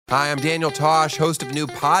Hi, I'm Daniel Tosh, host of a new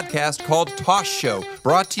podcast called Tosh Show,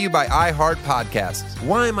 brought to you by iHeart Podcasts.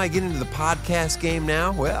 Why am I getting into the podcast game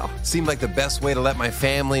now? Well, it seemed like the best way to let my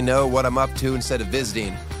family know what I'm up to instead of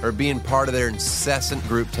visiting or being part of their incessant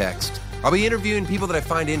group text. I'll be interviewing people that I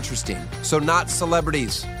find interesting, so not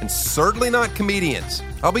celebrities, and certainly not comedians.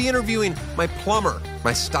 I'll be interviewing my plumber,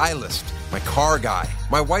 my stylist, my car guy,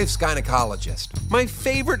 my wife's gynecologist, my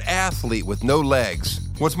favorite athlete with no legs.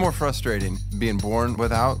 What's more frustrating, being born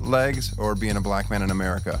without legs or being a black man in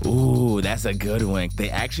America? Ooh, that's a good one.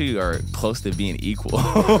 They actually are close to being equal.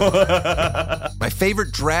 My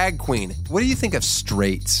favorite drag queen. What do you think of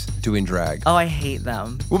straights doing drag? Oh, I hate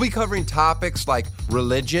them. We'll be covering topics like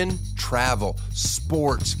religion, travel,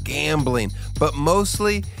 sports, gambling, but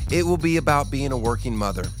mostly it will be about being a working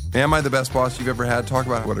mother. Am I the best boss you've ever had? Talk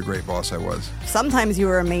about what a great boss I was. Sometimes you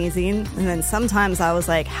were amazing, and then sometimes I was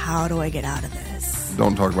like, how do I get out of this?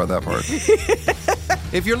 Don't talk about that part.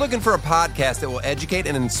 If you're looking for a podcast that will educate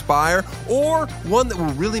and inspire, or one that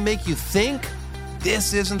will really make you think,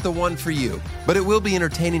 this isn't the one for you. But it will be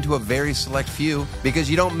entertaining to a very select few,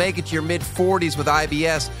 because you don't make it to your mid-40s with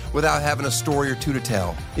IBS without having a story or two to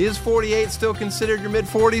tell. Is 48 still considered your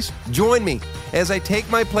mid-40s? Join me as I take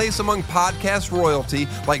my place among podcast royalty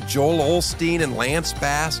like Joel Osteen and Lance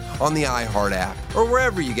Bass on the iHeart app, or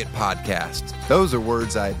wherever you get podcasts. Those are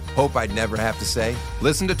words I hope I'd never have to say.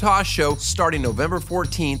 Listen to Tosh Show starting November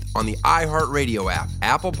 14th on the iHeart Radio app,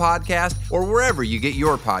 Apple Podcast, or wherever you get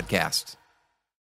your podcasts.